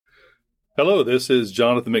Hello, this is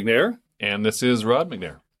Jonathan McNair. And this is Rod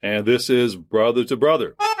McNair. And this is Brother to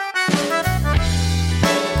Brother.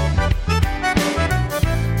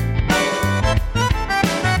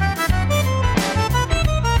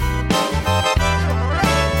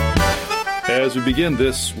 As we begin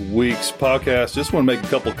this week's podcast, just want to make a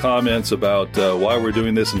couple comments about why we're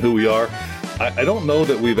doing this and who we are. I don't know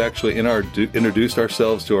that we've actually introduced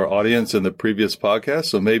ourselves to our audience in the previous podcast,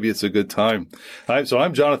 so maybe it's a good time. So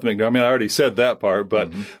I'm Jonathan McNair. I mean, I already said that part,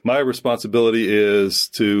 but my responsibility is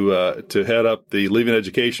to head up the Leaving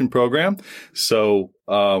Education program. So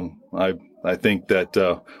I think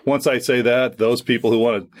that once I say that, those people who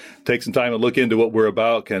want to take some time and look into what we're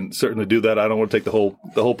about can certainly do that. I don't want to take the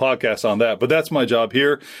whole podcast on that, but that's my job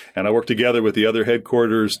here, and I work together with the other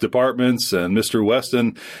headquarters departments and Mr.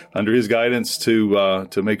 Weston under his guidance to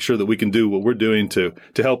make sure that we can do what we're doing to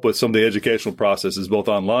help with some of the educational processes, both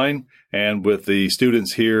online and with the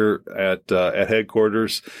students here at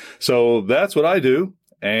headquarters. So that's what I do.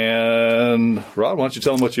 And Rod, why don't you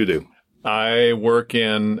tell them what you do? I work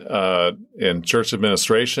in church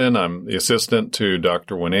administration. I'm the assistant to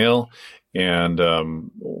Dr. Winnale, and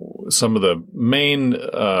some of the main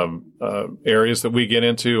areas that we get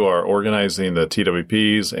into are organizing the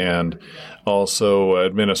TWPs and also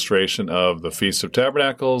administration of the Feast of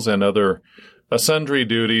Tabernacles and other sundry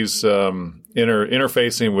duties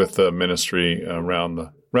interfacing with the ministry around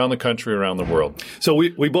the country, around the world. So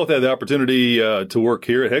we both had the opportunity to work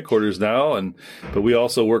here at headquarters now, but we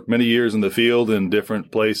also worked many years in the field in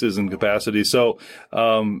different places and capacities. So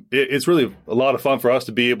it's really a lot of fun for us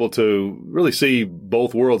to be able to really see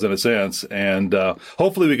both worlds in a sense, and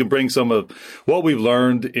hopefully we can bring some of what we've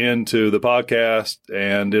learned into the podcast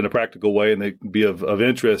and in a practical way, and they can be of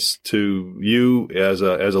interest to you as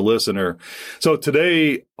a listener. So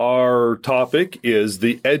today our topic is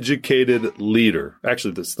the educated leader.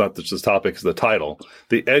 Actually, it's not just the topic, it's the title,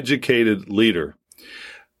 the educated leader.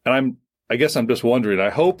 And I guess I'm just wondering, I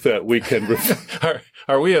hope that we can...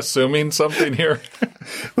 Are we assuming something here?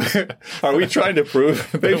 Are we trying to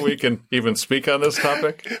prove that we can even speak on this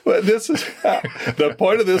topic? Well, this is the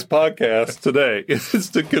point of this podcast today is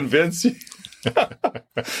to convince you.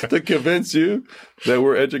 That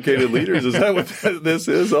we're educated leaders. Is that what this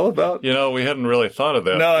is all about? You know, we hadn't really thought of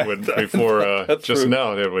that before just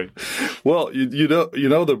now, did we? Well, you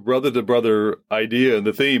know, the brother to brother idea and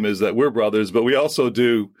the theme is that we're brothers, but we also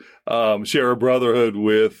do share a brotherhood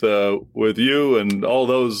with you and all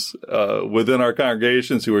those within our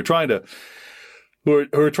congregations who are trying to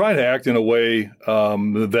act in a way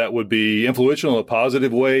that would be influential in a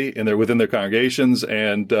positive way within their congregations.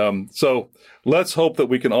 And so let's hope that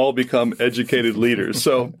we can all become educated leaders.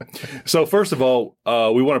 So first of all,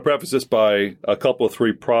 we want to preface this by a couple of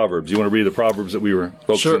 3 Proverbs. You want to read the Proverbs that we were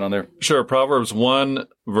focusing on there? Sure. Proverbs 1,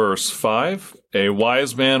 verse 5. A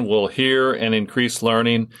wise man will hear and increase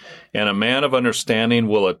learning, and a man of understanding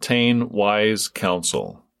will attain wise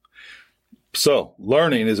counsel. So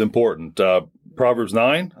learning is important. Proverbs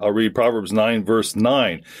 9, I'll read Proverbs 9, verse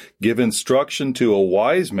 9. Give instruction to a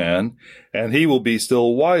wise man, and he will be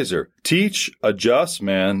still wiser. Teach a just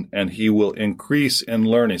man, and he will increase in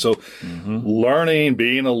learning. So learning,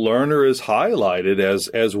 being a learner, is highlighted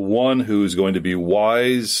as one who's going to be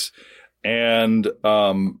wise, and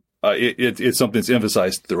it's something that's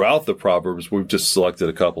emphasized throughout the Proverbs. We've just selected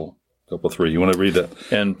a couple 3. You want to read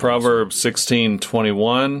that? And Proverbs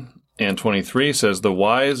 16:21 and 23 says, the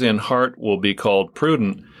wise in heart will be called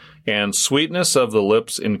prudent, and sweetness of the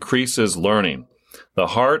lips increases learning. The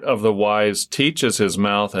heart of the wise teaches his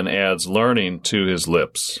mouth and adds learning to his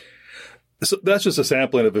lips. So that's just a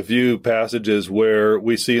sampling of a few passages where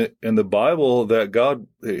we see in the Bible that God,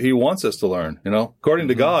 He wants us to learn. You know, according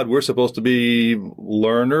to God, we're supposed to be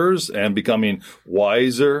learners and becoming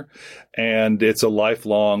wiser, and it's a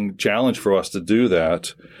lifelong challenge for us to do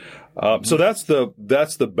that. So that's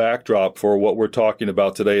the backdrop for what we're talking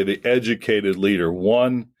about today, the educated leader,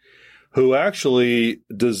 one who actually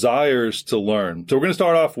desires to learn. So we're going to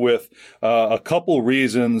start off with a couple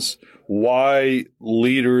reasons why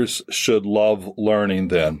leaders should love learning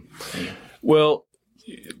then. Well,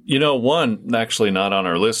 you know, one, actually not on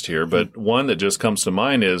our list here, but one that just comes to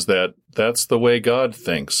mind is that that's the way God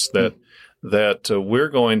thinks, that we're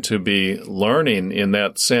going to be learning in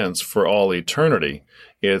that sense for all eternity.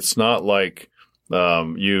 It's not like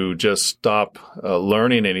you just stop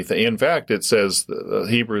learning anything. In fact, it says,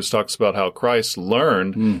 Hebrews talks about how Christ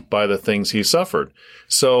learned by the things he suffered.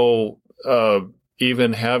 So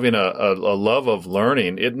even having a love of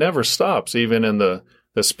learning, it never stops, even in the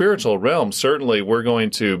spiritual realm. Certainly we're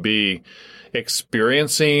going to be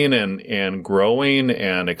experiencing and growing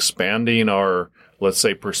and expanding our let's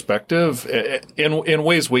say, perspective in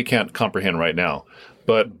ways we can't comprehend right now.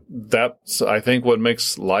 But that's, I think, what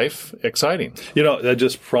makes life exciting. That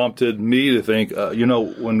just prompted me to think,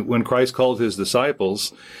 when Christ called his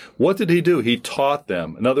disciples, what did he do? He taught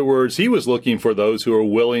them. In other words, he was looking for those who are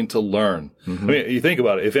willing to learn. Mm-hmm. I mean, you think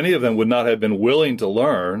about it. If any of them would not have been willing to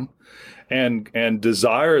learn and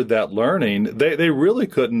desired that learning, they really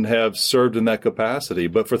couldn't have served in that capacity.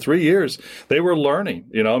 But for 3 years, they were learning.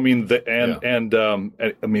 Even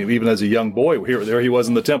as a young boy, there he was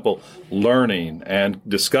in the temple, learning and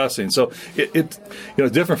discussing. So it's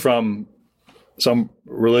different from some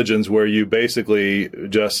religions where you basically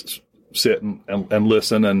just sit and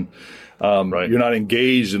listen, and you're not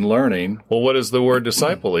engaged in learning. Well, what does the word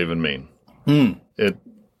disciple even mean?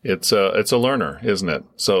 It's a learner, isn't it?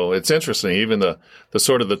 So it's interesting. Even the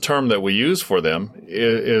sort of the term that we use for them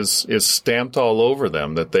is stamped all over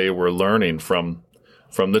them, that they were learning from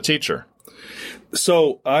the teacher.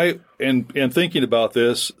 So in thinking about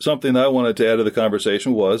this, something that I wanted to add to the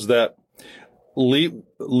conversation was that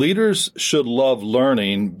leaders should love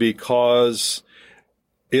learning because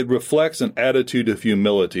it reflects an attitude of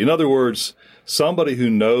humility. In other words, somebody who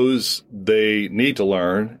knows they need to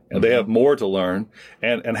learn and they have more to learn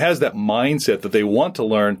and has that mindset that they want to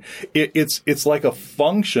learn, it's like a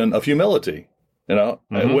function of humility.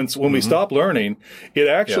 When we stop learning, it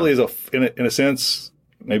actually is in a sense,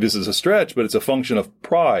 maybe this is a stretch, but it's a function of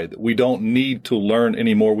pride. We don't need to learn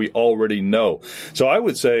anymore. We already know. So I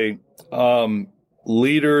would say, when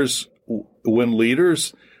leaders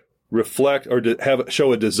reflect or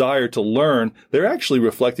show a desire to learn, they're actually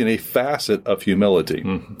reflecting a facet of humility.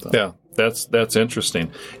 Mm-hmm. Yeah, that's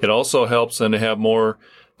interesting. It also helps them to have more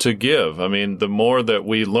to give. I mean, the more that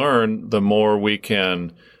we learn, the more we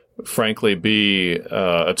can, frankly, be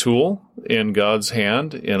a tool in God's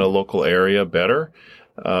hand in a local area better.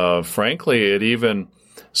 Frankly, it even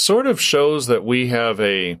sort of shows that we have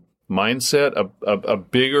a mindset, a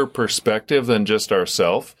bigger perspective than just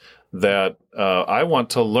ourselves, that I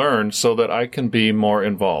want to learn so that I can be more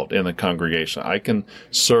involved in the congregation. I can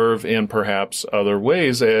serve in perhaps other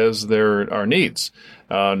ways as there are needs,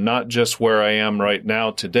 not just where I am right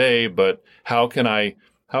now today, but how can I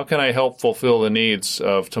help fulfill the needs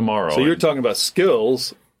of tomorrow? So you're talking about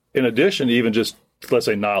skills in addition to even just, let's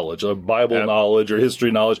say, knowledge, Bible knowledge or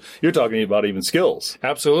history knowledge. You're talking about even skills.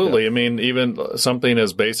 Absolutely. Yeah. I mean, even something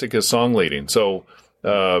as basic as song leading. So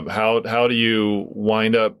how do you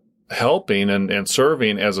wind up helping and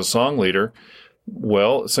serving as a song leader?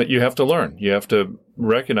 Well, so you have to learn. You have to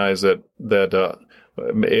recognize that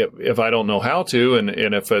if I don't know how to, and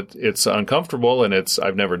if it's uncomfortable and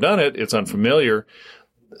I've never done it, it's unfamiliar.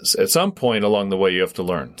 At some point along the way, you have to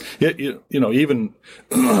learn. Yeah, even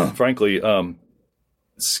frankly,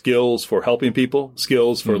 skills for helping people,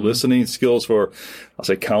 skills for listening, skills for, I'll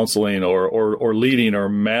say, counseling or leading or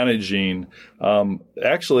managing.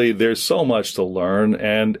 Actually, there's so much to learn,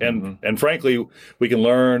 and frankly, we can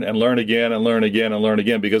learn and learn again and learn again and learn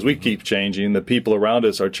again because we keep changing. The people around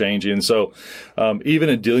us are changing. So, even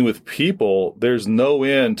in dealing with people, there's no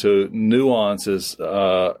end to nuances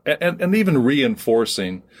and even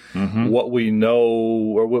reinforcing what we know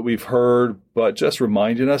or what we've heard, but just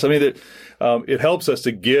reminding us. I mean, that it helps us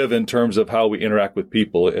to give in terms of how we interact with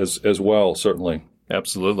people as well, certainly.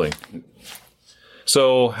 Absolutely.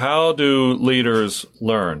 So how do leaders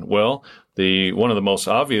learn? Well, one of the most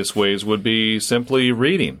obvious ways would be simply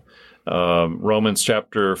reading. Romans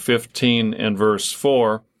chapter 15 and verse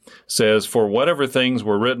 4 says, "For whatever things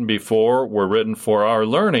were written before were written for our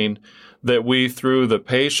learning, that we through the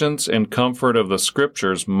patience and comfort of the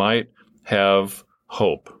Scriptures might have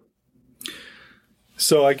hope."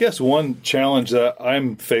 So I guess one challenge that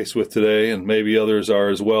I'm faced with today, and maybe others are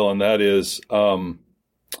as well, and that is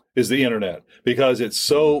the internet, because it's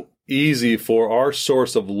so easy for our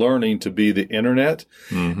source of learning to be the internet,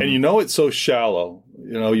 and it's so shallow.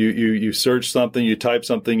 You search something, you type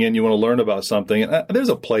something in, you want to learn about something, and there's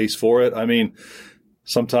a place for it. I mean,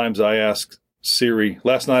 sometimes I ask Siri.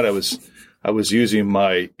 Last night I was using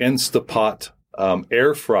my Instapot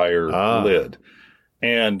air fryer lid.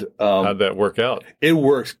 And how'd that work out? It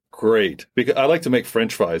works great because I like to make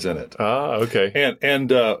French fries in it. Okay.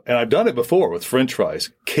 And I've done it before with French fries,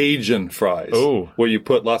 Cajun fries, where you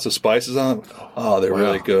put lots of spices on them. Oh, they're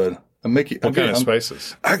really good. What kind of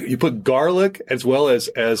spices? You put garlic as well as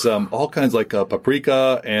all kinds like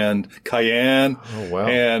paprika and cayenne,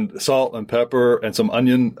 and salt and pepper and some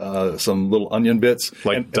onion, some little onion bits.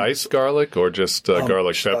 Like diced garlic or just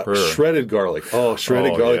garlic pepper? Shredded garlic.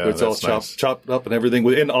 Shredded garlic. Yeah, it's all chopped up and everything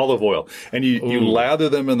in olive oil. And you lather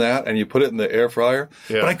them in that and you put it in the air fryer.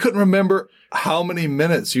 Yeah. But I couldn't remember how many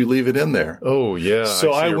minutes you leave it in there. Oh, yeah.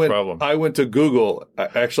 So I went to Google.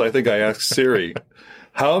 Actually, I think I asked Siri,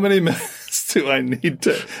 how many minutes do I need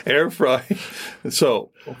to air fry?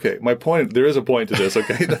 So, okay, my point, there is a point to this,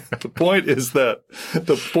 okay? The point is that,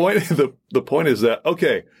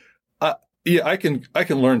 okay, yeah, I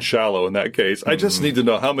can learn shallow in that case. I just need to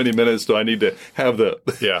know how many minutes do I need to have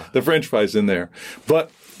the French fries in there.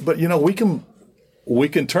 But we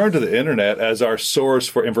can turn to the internet as our source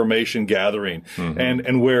for information gathering,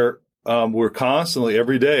 and we're constantly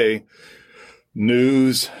every day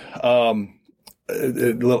news,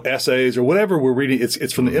 little essays or whatever we're reading.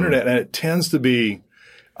 It's from the internet, and it tends to be,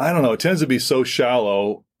 it tends to be so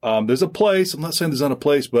shallow. There's a place. I'm not saying there's not a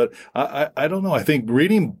place, but I don't know. I think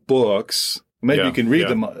reading books, maybe you can read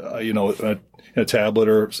them, in a tablet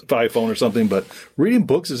or iPhone or something, but reading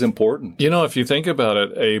books is important. If you think about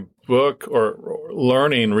it, a book or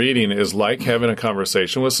reading is like having a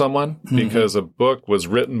conversation with someone, because a book was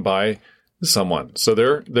written by someone. So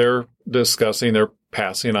they're discussing, they're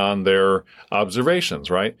passing on their observations,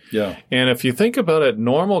 right? Yeah. And if you think about it,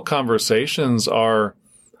 normal conversations are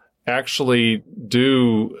actually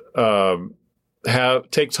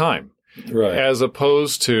take time. Right. As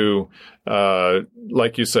opposed to,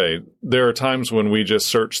 like you say, there are times when we just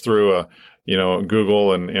search through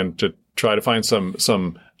Google and to try to find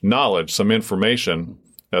some knowledge, some information,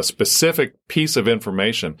 a specific piece of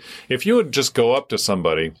information. If you would just go up to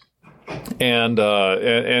somebody and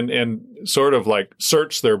sort of like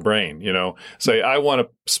search their brain, say, I want a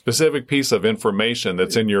specific piece of information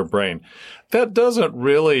that's in your brain, that doesn't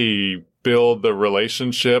really build the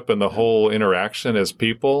relationship and the whole interaction as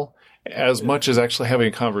people as much as actually having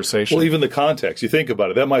a conversation. Well, even the context, you think about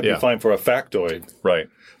it, that might be fine for a factoid. Right.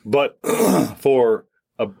 But for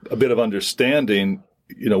a bit of understanding,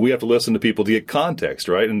 we have to listen to people to get context,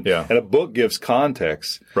 right? And a book gives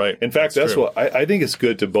context. Right. In fact, that's what I think it's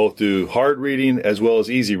good to both do hard reading as well as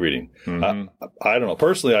easy reading. I don't know.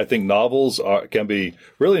 Personally, I think novels can be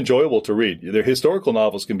really enjoyable to read. Their historical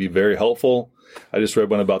novels can be very helpful. I just read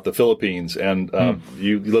one about the Philippines, and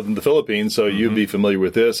you lived in the Philippines, so you'd be familiar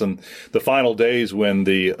with this. And the final days when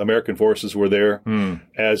the American forces were there,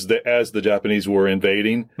 as the Japanese were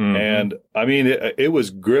invading, and I mean it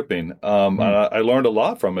was gripping. And I learned a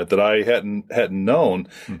lot from it that I hadn't known.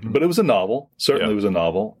 But it was a novel. Certainly, it was a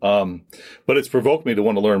novel. But it's provoked me to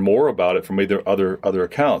want to learn more about it from either other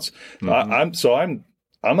accounts. I'm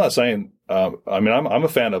not saying. I'm a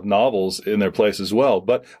fan of novels in their place as well,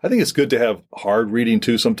 but I think it's good to have hard reading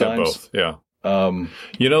too sometimes. Yeah, both.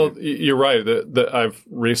 Yeah. You're right. I've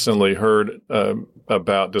recently heard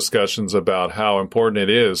about discussions about how important it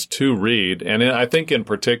is to read, and I think in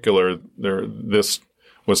particular, this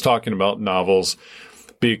was talking about novels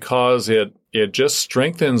because it just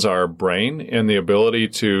strengthens our brain and the ability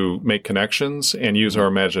to make connections and use our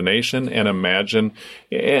imagination and imagine.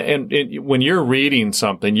 And when you're reading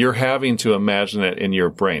something, you're having to imagine it in your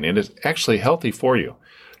brain. And it's actually healthy for you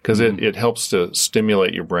because it helps to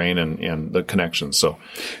stimulate your brain and the connections. So,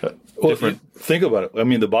 think about it. I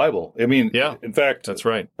mean, the Bible. In fact, that's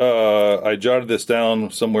right. I jotted this down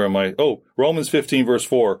somewhere in Romans 15 verse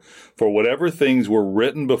 4, for whatever things were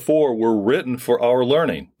written before were written for our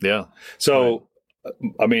learning. Yeah. So,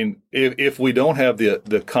 right. If we don't have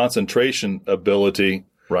the concentration ability,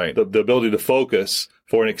 right, the ability to focus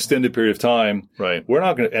for an extended period of time, right, we're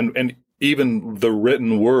not going to, and even the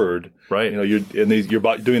written word, right. You're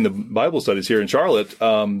doing the Bible studies here in Charlotte,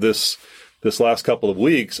 this last couple of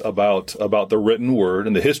weeks about the written word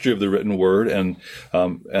and the history of the written word and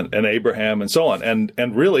Abraham and so on.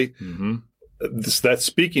 And really, that's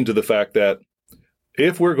speaking to the fact that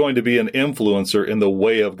if we're going to be an influencer in the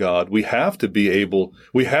way of God, we have to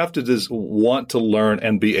just want to learn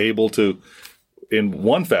and be able to, in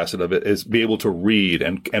one facet of it, is be able to read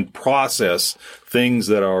and process things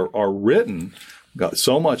that are written.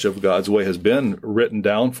 So much of God's way has been written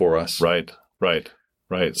down for us. Right.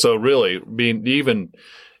 So really,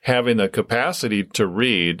 having the capacity to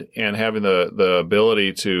read and having the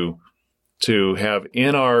ability to have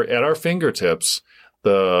at our fingertips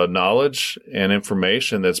the knowledge and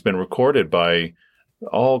information that's been recorded by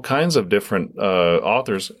all kinds of different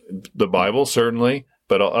authors, the Bible certainly,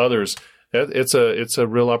 but others. It's a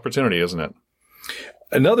real opportunity, isn't it?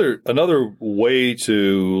 Another way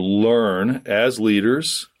to learn as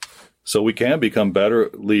leaders so we can become better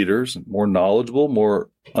leaders, more knowledgeable, more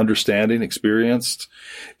understanding, experienced,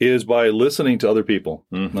 is by listening to other people.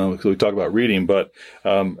 So we talk about reading, but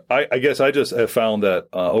I guess I just have found that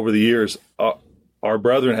over the years, our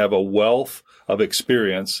brethren have a wealth of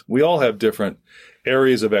experience. We all have different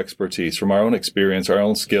areas of expertise from our own experience, our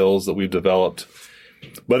own skills that we've developed.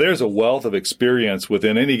 But there's a wealth of experience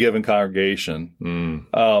within any given congregation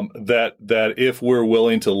that if we're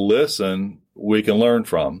willing to listen, we can learn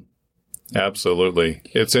from. Absolutely.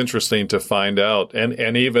 It's interesting to find out,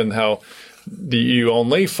 and even how you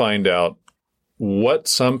only find out what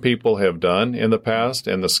some people have done in the past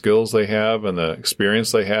and the skills they have and the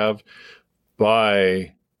experience they have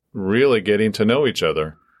by really getting to know each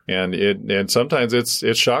other. And sometimes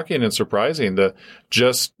it's shocking and surprising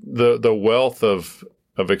the wealth of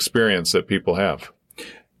experience that people have.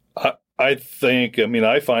 I find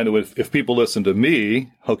that if people listen to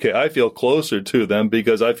me, okay, I feel closer to them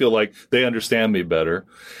because I feel like they understand me better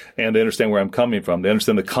and they understand where I'm coming from. They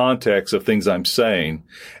understand the context of things I'm saying.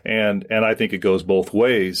 And I think it goes both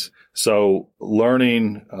ways. So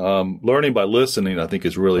learning by listening, I think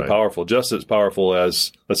is really powerful, just as powerful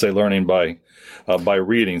as, let's say, learning by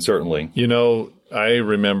reading, certainly. You know, I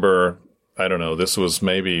remember, I don't know, this was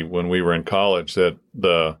maybe when we were in college, that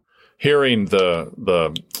hearing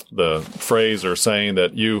the phrase or saying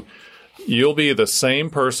that you'll be the same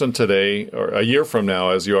person today or a year from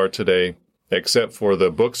now as you are today, except for the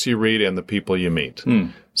books you read and the people you meet.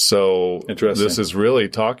 So this is really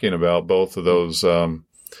talking about both of those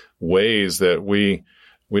ways that we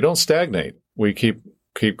don't stagnate. We keep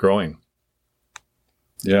growing.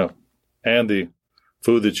 Yeah. And the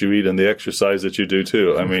food that you eat and the exercise that you do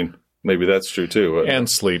too. I mean, maybe that's true too. And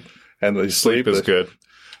sleep. And the sleep is good.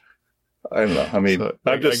 I don't know. I mean,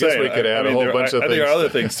 I'm just saying. We could add a whole bunch of things. I think there are other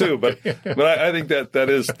things too, but I think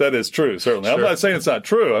that is true. Certainly, sure. I'm not saying it's not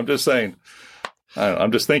true. I'm just saying.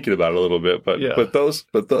 I'm just thinking about it a little bit. But that's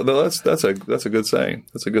a good saying.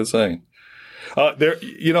 That's a good saying.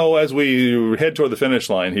 As we head toward the finish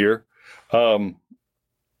line here, there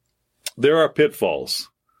are pitfalls.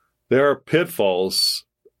 There are pitfalls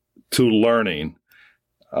to learning.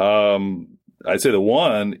 I'd say the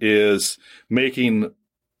one is making,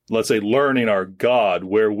 let's say, learning our God,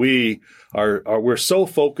 where we're so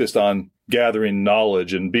focused on gathering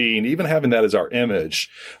knowledge and even having that as our image.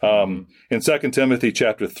 In 2 Timothy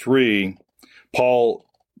chapter 3, Paul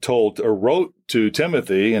wrote to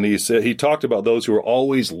Timothy, and he talked about those who are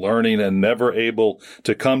always learning and never able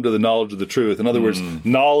to come to the knowledge of the truth. In other words,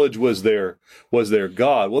 knowledge was their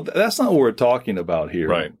God. Well, that's not what we're talking about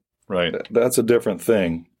here. Right. That's a different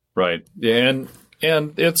thing. Right. And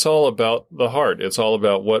it's all about the heart. It's all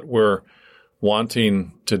about what we're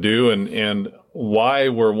wanting to do and why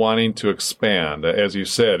we're wanting to expand. As you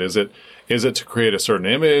said, is it to create a certain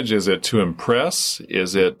image? Is it to impress?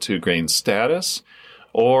 Is it to gain status?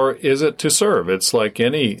 Or is it to serve? It's like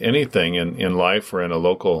anything in life or in a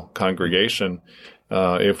local congregation.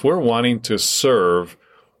 If we're wanting to serve,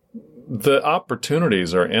 the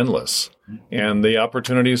opportunities are endless, and the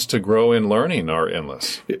opportunities to grow in learning are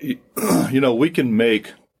endless. We can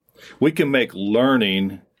make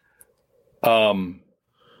learning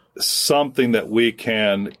something that we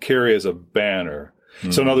can carry as a banner.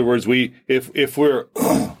 So in other words, if we're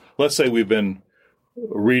let's say we've been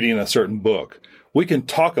reading a certain book, we can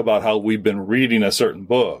talk about how we've been reading a certain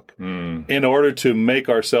book in order to make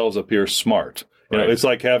ourselves appear smart. It's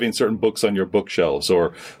like having certain books on your bookshelves,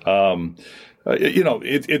 or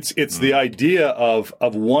it's the idea of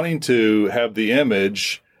wanting to have the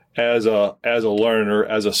image as a learner,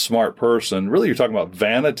 as a smart person. Really, you're talking about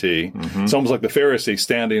vanity. It's almost like the Pharisee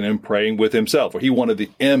standing and praying with himself, where he wanted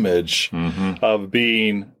the image of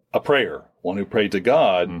being a prayer, one who prayed to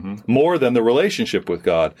God more than the relationship with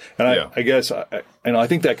God. And I guess I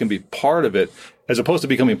think that can be part of it, as opposed to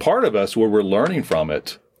becoming part of us, where we're learning from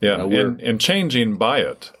it. Yeah, and changing by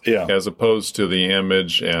it, as opposed to the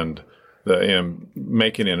image and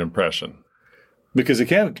making an impression. Because it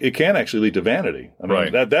can actually lead to vanity. I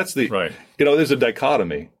mean, that's the there's a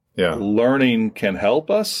dichotomy. Yeah, learning can help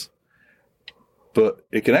us, but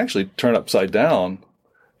it can actually turn upside down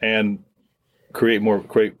and create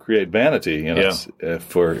vanity in us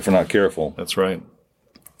if we're not careful. That's right.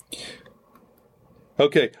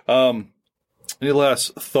 Okay. Any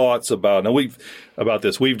last thoughts about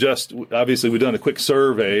this? We've just obviously we've done a quick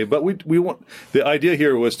survey, but we want the idea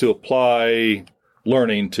here was to apply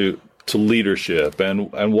learning to leadership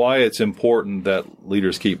and why it's important that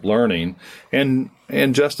leaders keep learning and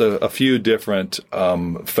just a few different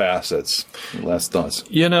facets. Last thoughts.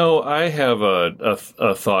 I have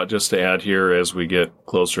a thought just to add here as we get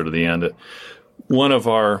closer to the end. One of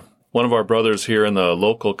our one of our brothers here in the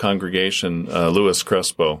local congregation, Louis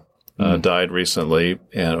Crespo, died recently,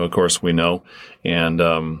 and of course we know, and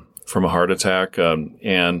from a heart attack.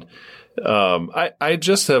 I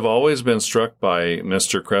just have always been struck by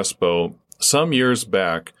Mr. Crespo. Some years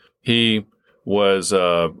back, he was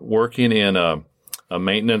working in a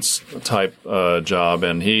maintenance type job,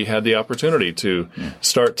 and he had the opportunity to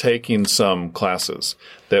start taking some classes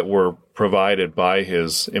that were provided by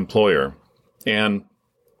his employer. And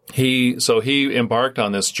he embarked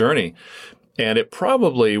on this journey, and it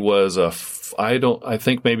probably was I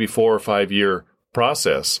think maybe 4 or 5 year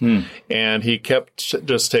process. And he kept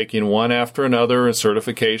just taking one after another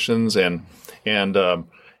certifications,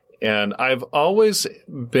 and I've always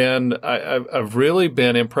been, I've really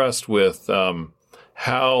been impressed with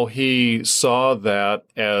how he saw that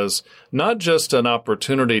as not just an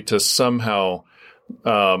opportunity to somehow,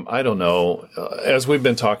 as we've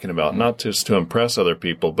been talking about, not just to impress other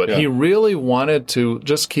people, but he really wanted to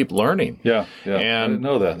just keep learning. Yeah. And I didn't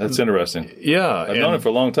know that. That's interesting. Yeah. I've known it for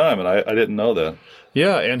a long time, and I didn't know that.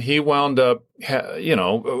 Yeah, and he wound up,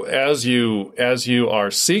 as you are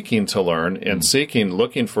seeking to learn and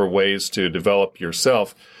looking for ways to develop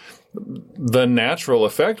yourself, the natural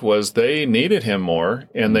effect was they needed him more,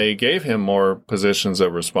 and they gave him more positions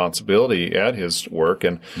of responsibility at his work,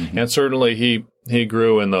 and certainly he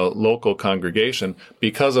grew in the local congregation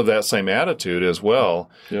because of that same attitude as well.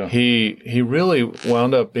 Yeah. He really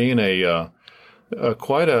wound up being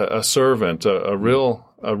quite a servant, a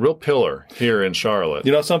real pillar here in Charlotte.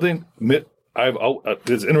 You know something?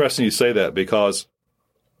 It's interesting you say that, because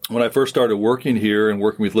when I first started working here and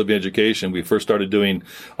working with Living Education, we first started doing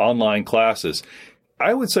online classes.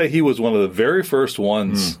 I would say he was one of the very first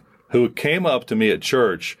ones who came up to me at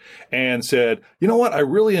church and said, "You know what? I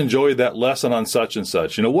really enjoyed that lesson on such and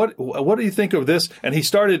such. You know, what do you think of this?" And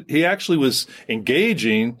he actually was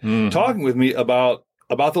engaging, talking with me about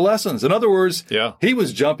the lessons. In other words, he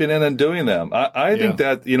was jumping in and doing them. I think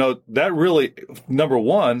that, that really, number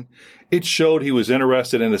one, it showed he was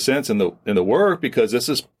interested in a sense in the work, because this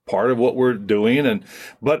is part of what we're doing.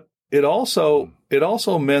 But it also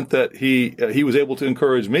meant that he was able to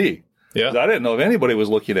encourage me. Yeah. I didn't know if anybody was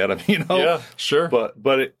looking at him, Yeah, sure. But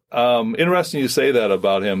interesting you say that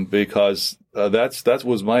about him, because that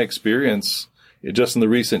was my experience just in the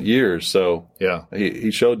recent years. So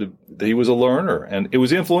he showed that he was a learner, and it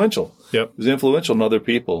was influential. Yep. It was influential in other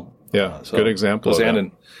people. Yeah, good example. Goes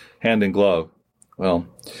hand in glove.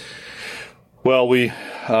 Well, we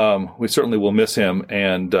certainly will miss him,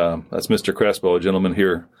 and that's Mr. Crespo, a gentleman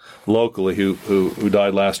here locally who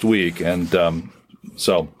died last week, and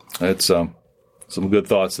so it's some good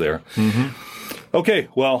thoughts there. Okay,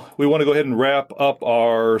 well, we want to go ahead and wrap up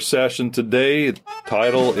our session today. The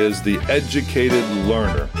title is The Educated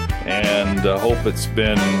Learner, and I hope it's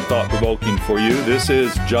been thought-provoking for you. This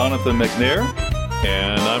is Jonathan McNair.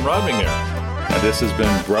 And I'm Rod McNair. And this has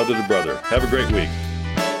been Brother to Brother. Have a great week.